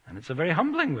 And it's a very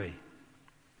humbling way.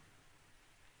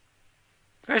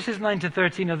 Verses 9 to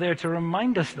 13 are there to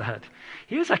remind us that.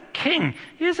 Here's a king.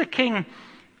 Here's a king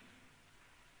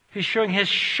who's showing his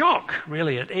shock,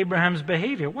 really, at Abraham's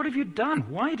behavior. What have you done?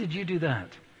 Why did you do that?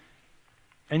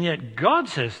 And yet God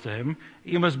says to him,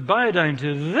 you must bow down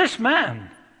to this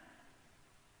man,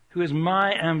 who is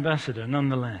my ambassador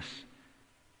nonetheless.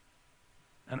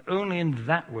 And only in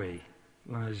that way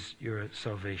lies your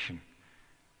salvation.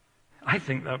 I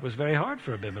think that was very hard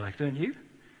for Abimelech, don't you?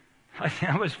 I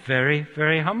think that was very,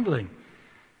 very humbling.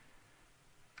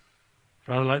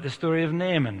 Rather like the story of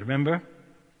Naaman, remember?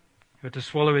 He had to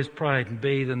swallow his pride and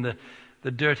bathe in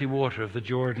the dirty water of the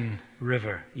Jordan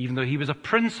River, even though he was a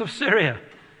prince of Syria.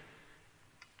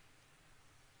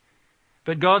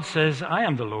 But God says, I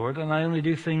am the Lord, and I only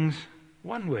do things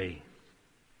one way,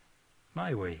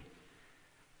 my way.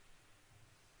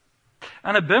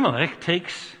 And Abimelech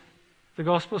takes the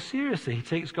gospel seriously. He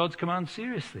takes God's command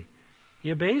seriously.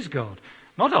 He obeys God.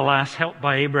 Not, alas, helped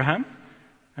by Abraham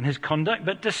and his conduct,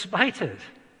 but despite it.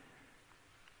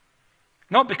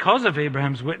 Not because of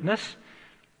Abraham's witness,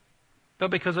 but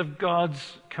because of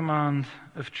God's command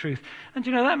of truth. And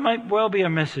you know, that might well be a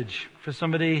message for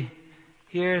somebody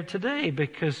here today,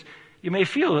 because you may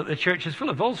feel that the church is full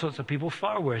of all sorts of people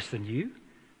far worse than you,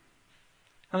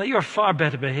 and that you're far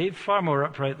better behaved, far more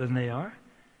upright than they are.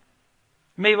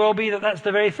 It may well be that that's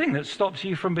the very thing that stops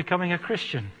you from becoming a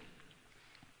Christian.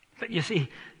 But you see,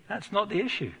 that's not the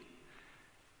issue.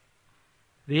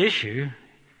 The issue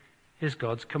is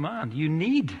God's command. You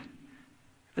need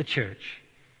the church.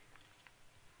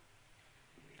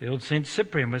 The old Saint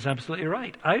Cyprian was absolutely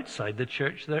right. Outside the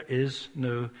church there is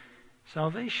no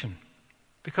salvation.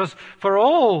 Because for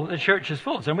all the church's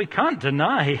faults, and we can't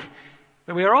deny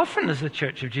that we are often, as the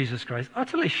Church of Jesus Christ,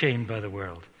 utterly shamed by the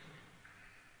world.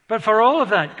 But for all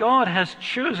of that, God has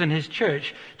chosen his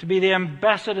church to be the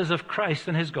ambassadors of Christ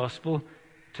and his gospel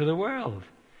to the world.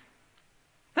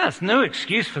 That's no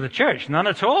excuse for the church, none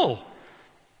at all.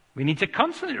 We need to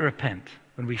constantly repent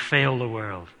when we fail the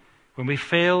world, when we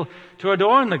fail to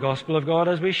adorn the gospel of God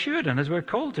as we should and as we're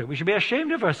called to. We should be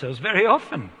ashamed of ourselves very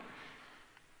often.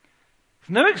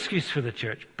 There's no excuse for the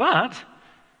church, but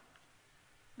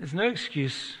there's no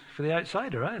excuse for the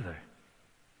outsider either.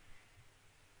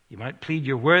 You might plead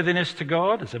your worthiness to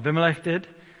God, as Abimelech did.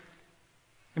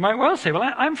 You might well say, well,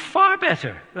 I'm far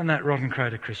better than that rotten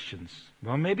crowd of Christians.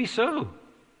 Well, maybe so.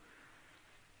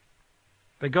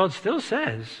 But God still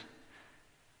says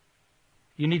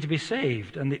you need to be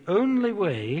saved. And the only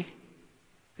way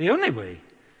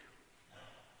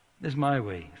is my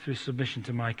way, through submission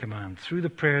to my command, through the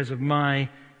prayers of my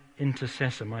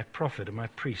intercessor, my prophet, and my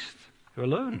priest, who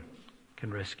alone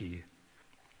can rescue you.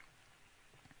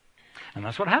 And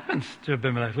that's what happens to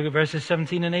Abimelech. Look at verses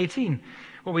 17 and 18.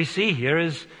 What we see here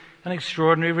is an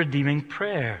extraordinary redeeming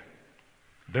prayer.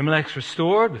 Abimelech's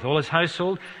restored with all his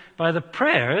household by the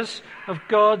prayers of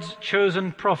God's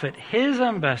chosen prophet, his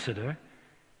ambassador,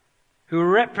 who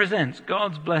represents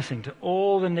God's blessing to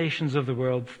all the nations of the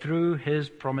world through his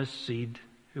promised seed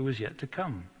who was yet to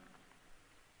come.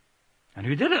 And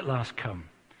who did at last come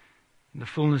in the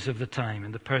fullness of the time,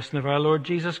 in the person of our Lord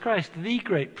Jesus Christ, the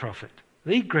great prophet,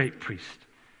 the great priest,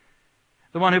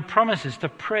 the one who promises to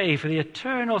pray for the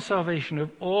eternal salvation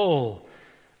of all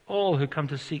who come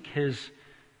to seek his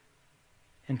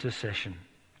intercession.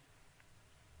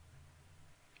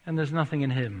 And there's nothing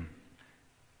in him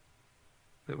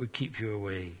that would keep you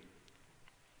away.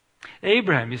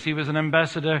 Abraham, you see, was an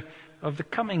ambassador of the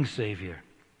coming Savior.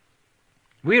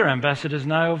 We are ambassadors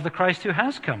now of the Christ who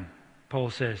has come, Paul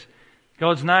says.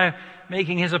 God's now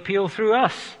making his appeal through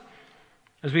us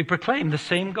as we proclaim the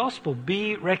same gospel.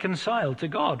 Be reconciled to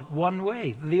God one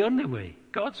way, the only way,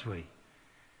 God's way.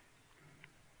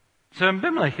 So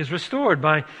Abimelech is restored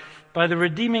by the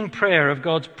redeeming prayer of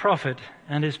God's prophet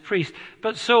and his priest.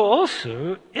 But so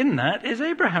also in that is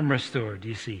Abraham restored,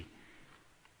 you see.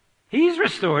 He's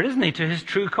restored, isn't he, to his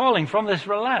true calling from this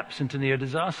relapse into near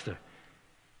disaster.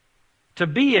 To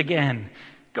be again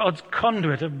God's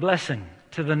conduit of blessing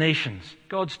to the nations,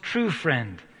 God's true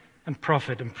friend and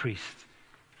prophet and priest.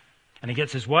 And he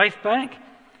gets his wife back,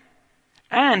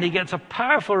 and he gets a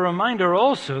powerful reminder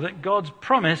also that God's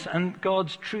promise and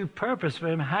God's true purpose for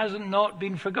him has not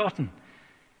been forgotten.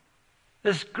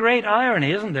 This great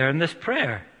irony, isn't there, in this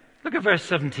prayer? Look at verse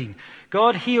 17.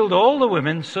 God healed all the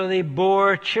women so they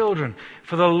bore children,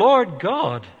 for the Lord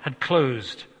God had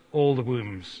closed all the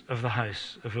wombs of the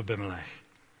house of Abimelech.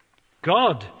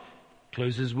 God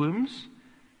closes wombs,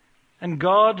 and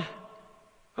God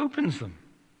opens them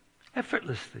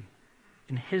effortlessly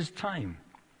in his time.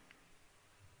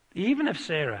 Even if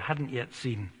Sarah hadn't yet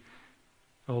seen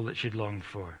all that she'd longed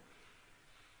for.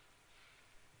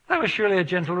 That was surely a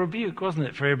gentle rebuke, wasn't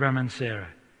it, for Abraham and Sarah?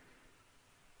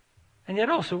 And yet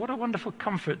also, what a wonderful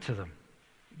comfort to them.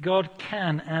 God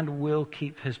can and will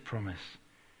keep his promise.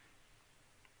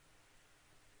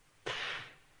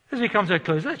 As we come to a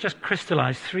close, let's just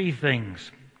crystallize three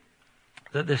things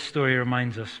that this story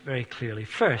reminds us very clearly.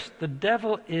 First, the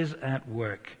devil is at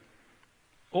work,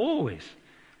 always,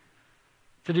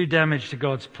 to do damage to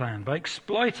God's plan by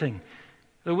exploiting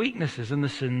the weaknesses and the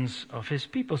sins of his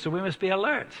people. So we must be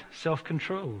alert,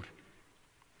 self-controlled.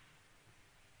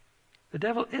 The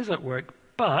devil is at work,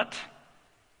 but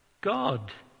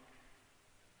God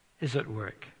is at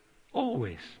work,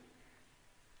 always.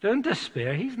 Don't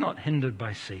despair. He's not hindered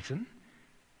by Satan.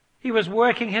 He was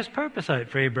working his purpose out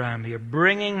for Abraham here,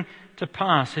 bringing to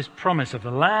pass his promise of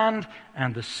the land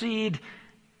and the seed,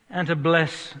 and to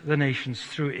bless the nations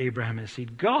through Abraham and his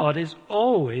seed. God is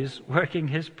always working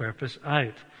his purpose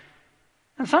out.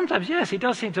 And sometimes, yes, he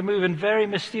does seem to move in very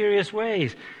mysterious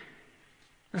ways.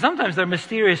 And sometimes they're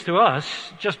mysterious to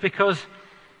us just because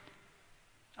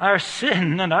our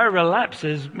sin and our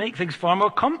relapses make things far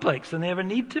more complex than they ever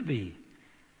need to be.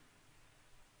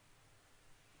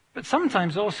 But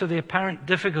sometimes also the apparent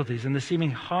difficulties and the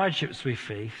seeming hardships we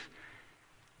face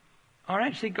are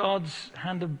actually God's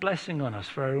hand of blessing on us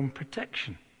for our own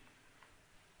protection.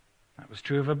 That was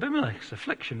true of Abimelech's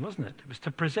affliction, wasn't it? It was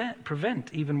to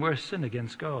prevent even worse sin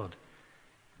against God.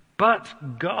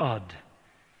 But God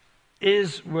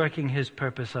is working his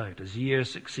purpose out as year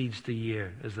succeeds to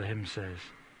year, as the hymn says.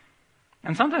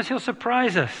 And sometimes he'll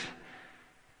surprise us,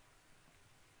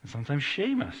 and sometimes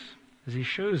shame us as he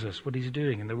shows us what he's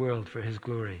doing in the world for his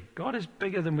glory. God is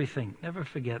bigger than we think. Never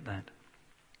forget that.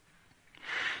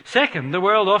 Second, the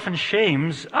world often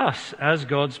shames us as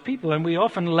God's people, and we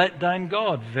often let down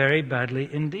God very badly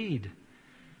indeed.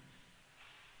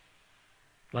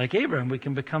 Like Abraham, we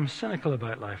can become cynical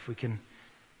about life. We can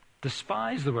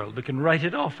despise the world. We can write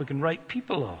it off. We can write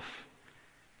people off.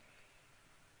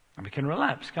 And we can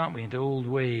relapse, can't we, into old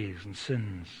ways and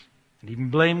sins, and even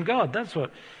blame God. That's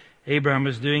what Abraham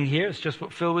was doing here. It's just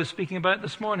what Phil was speaking about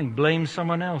this morning. Blame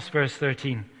someone else, verse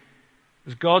 13. It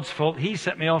was God's fault. He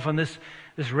set me off on this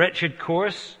wretched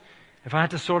course. If I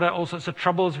had to sort out all sorts of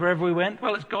troubles wherever we went,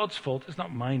 well, it's God's fault. It's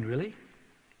not mine, really.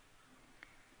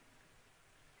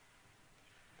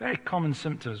 Very common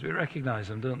symptoms. We recognize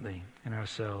them, don't they, in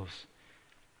ourselves.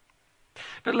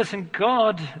 But listen,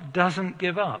 God doesn't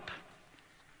give up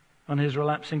on his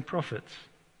relapsing prophets.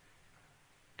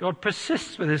 God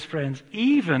persists with his friends,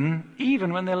 even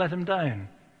when they let him down.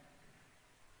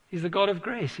 He's the God of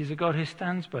grace. He's a God who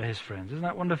stands by his friends. Isn't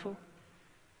that wonderful?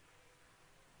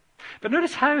 But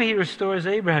notice how he restores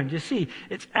Abraham. Do you see?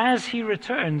 It's as he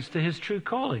returns to his true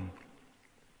calling,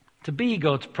 to be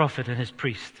God's prophet and his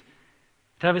priest,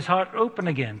 to have his heart open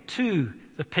again to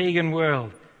the pagan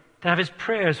world, to have his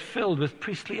prayers filled with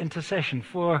priestly intercession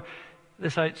for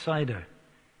this outsider.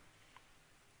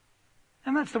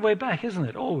 And that's the way back, isn't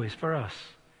it? Always for us.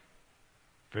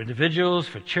 For individuals,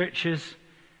 for churches.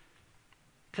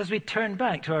 It's as we turn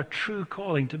back to our true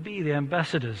calling to be the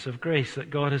ambassadors of grace that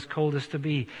God has called us to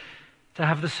be, to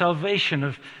have the salvation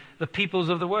of the peoples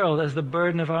of the world as the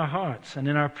burden of our hearts and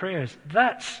in our prayers.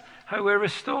 That's how we're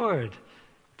restored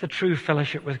to true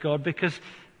fellowship with God, because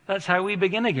that's how we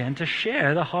begin again to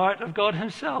share the heart of God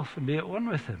himself and be at one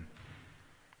with him.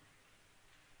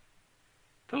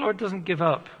 The Lord doesn't give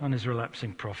up on his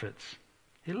relapsing prophets.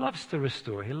 He loves to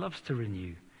restore. He loves to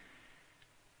renew.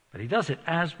 But he does it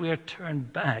as we are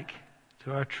turned back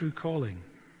to our true calling,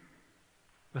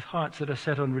 with hearts that are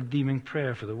set on redeeming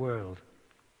prayer for the world.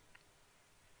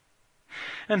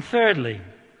 And thirdly,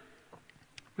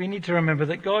 we need to remember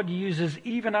that God uses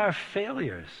even our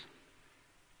failures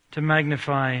to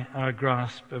magnify our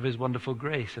grasp of his wonderful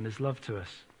grace and his love to us.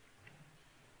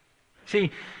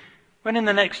 See, when in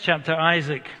the next chapter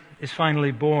Isaac is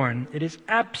finally born, it is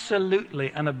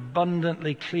absolutely and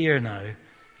abundantly clear now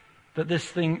that this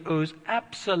thing owes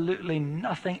absolutely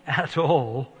nothing at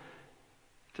all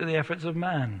to the efforts of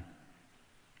man.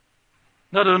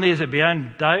 Not only is it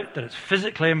beyond doubt that it's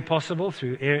physically impossible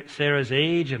through Sarah's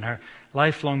age and her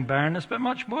lifelong barrenness, but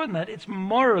much more than that, it's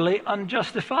morally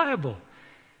unjustifiable.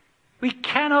 We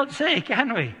cannot say,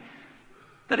 can we,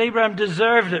 that Abraham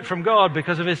deserved it from God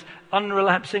because of his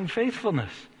unrelapsing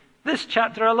faithfulness. This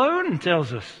chapter alone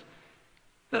tells us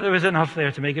that there was enough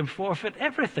there to make him forfeit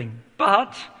everything.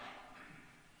 But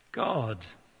God.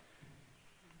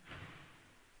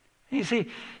 You see,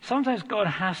 sometimes God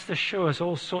has to show us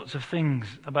all sorts of things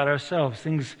about ourselves,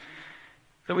 things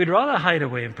that we'd rather hide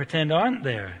away and pretend aren't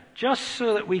there, just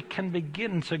so that we can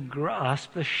begin to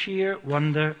grasp the sheer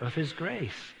wonder of his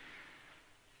grace.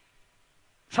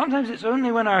 Sometimes it's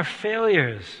only when our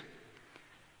failures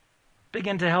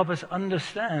begin to help us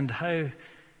understand how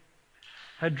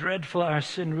dreadful our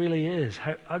sin really is,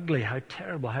 how ugly, how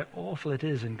terrible, how awful it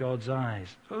is in God's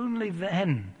eyes. Only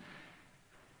then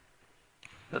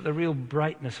that the real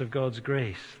brightness of God's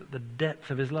grace, that the depth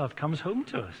of his love comes home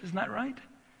to us. Isn't that right?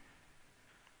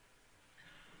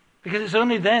 Because it's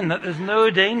only then that there's no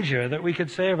danger that we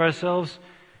could say of ourselves,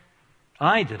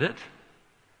 I did it.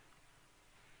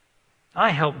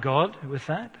 I helped God with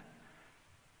that.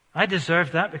 I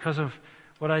deserved that because of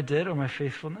what I did or my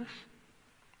faithfulness.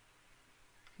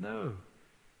 No.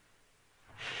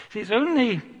 See, it's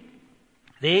only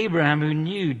the Abraham who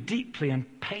knew deeply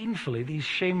and painfully these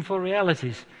shameful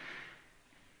realities.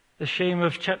 The shame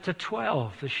of chapter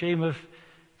 12, the shame of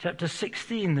chapter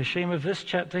 16, the shame of this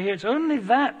chapter here. It's only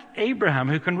that Abraham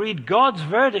who can read God's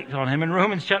verdict on him in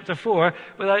Romans chapter 4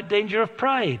 without danger of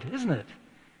pride, isn't it?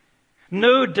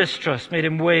 No distrust made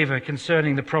him waver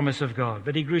concerning the promise of God,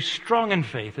 but he grew strong in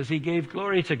faith as he gave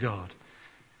glory to God.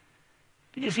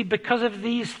 You see, because of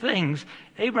these things,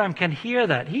 Abraham can hear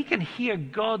that. He can hear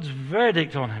God's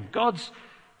verdict on him, God's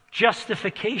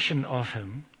justification of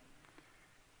him.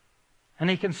 And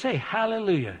he can say,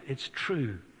 hallelujah, it's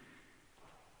true.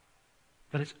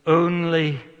 But it's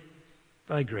only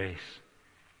by grace.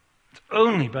 It's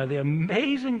only by the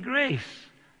amazing grace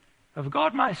of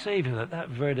God my Savior that that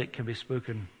verdict can be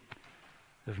spoken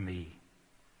of me.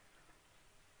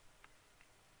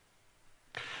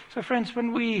 So friends,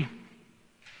 when we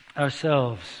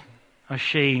ourselves are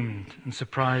shamed and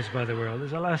surprised by the world,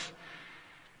 as alas,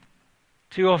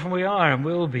 too often we are and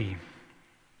will be,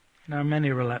 in our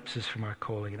many relapses from our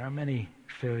calling, in our many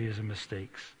failures and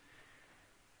mistakes.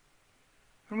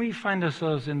 When we find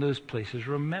ourselves in those places,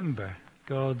 remember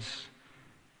God's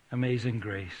amazing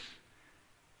grace.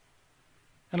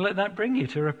 And let that bring you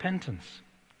to repentance,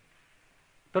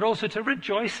 but also to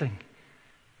rejoicing.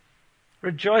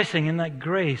 Rejoicing in that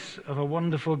grace of a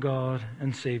wonderful God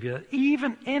and Savior.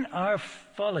 Even in our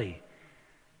folly,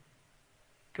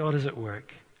 God is at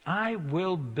work. I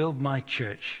will build my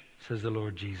church, says the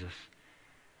Lord Jesus.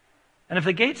 And if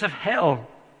the gates of hell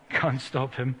can't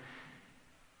stop him,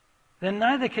 then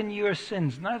neither can your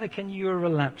sins, neither can your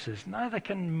relapses, neither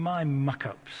can my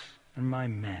muck-ups and my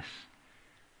mess.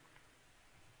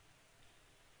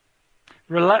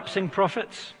 Relapsing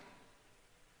prophets,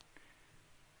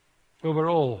 well,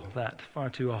 we're all that far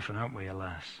too often, aren't we,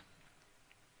 alas?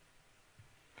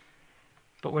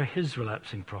 But we're his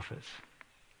relapsing prophets.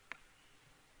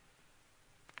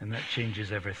 And that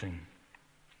changes everything.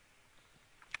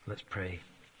 Let's pray.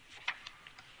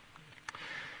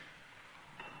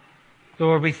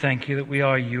 Lord, we thank you that we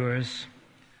are yours.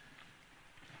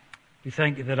 We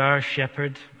thank you that our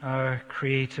shepherd, our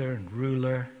creator and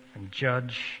ruler and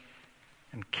judge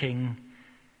and king,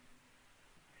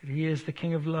 that he is the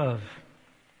King of love,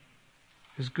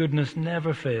 whose goodness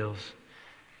never fails,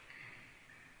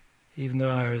 even though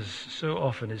ours so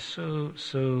often is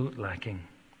so lacking.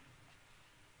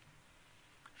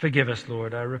 Forgive us,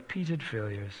 Lord, our repeated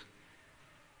failures,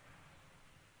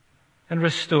 and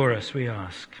restore us, we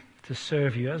ask, to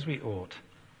serve you as we ought.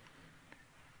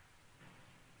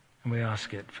 And we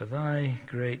ask it for thy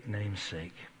great name's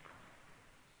sake.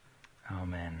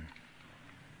 Amen.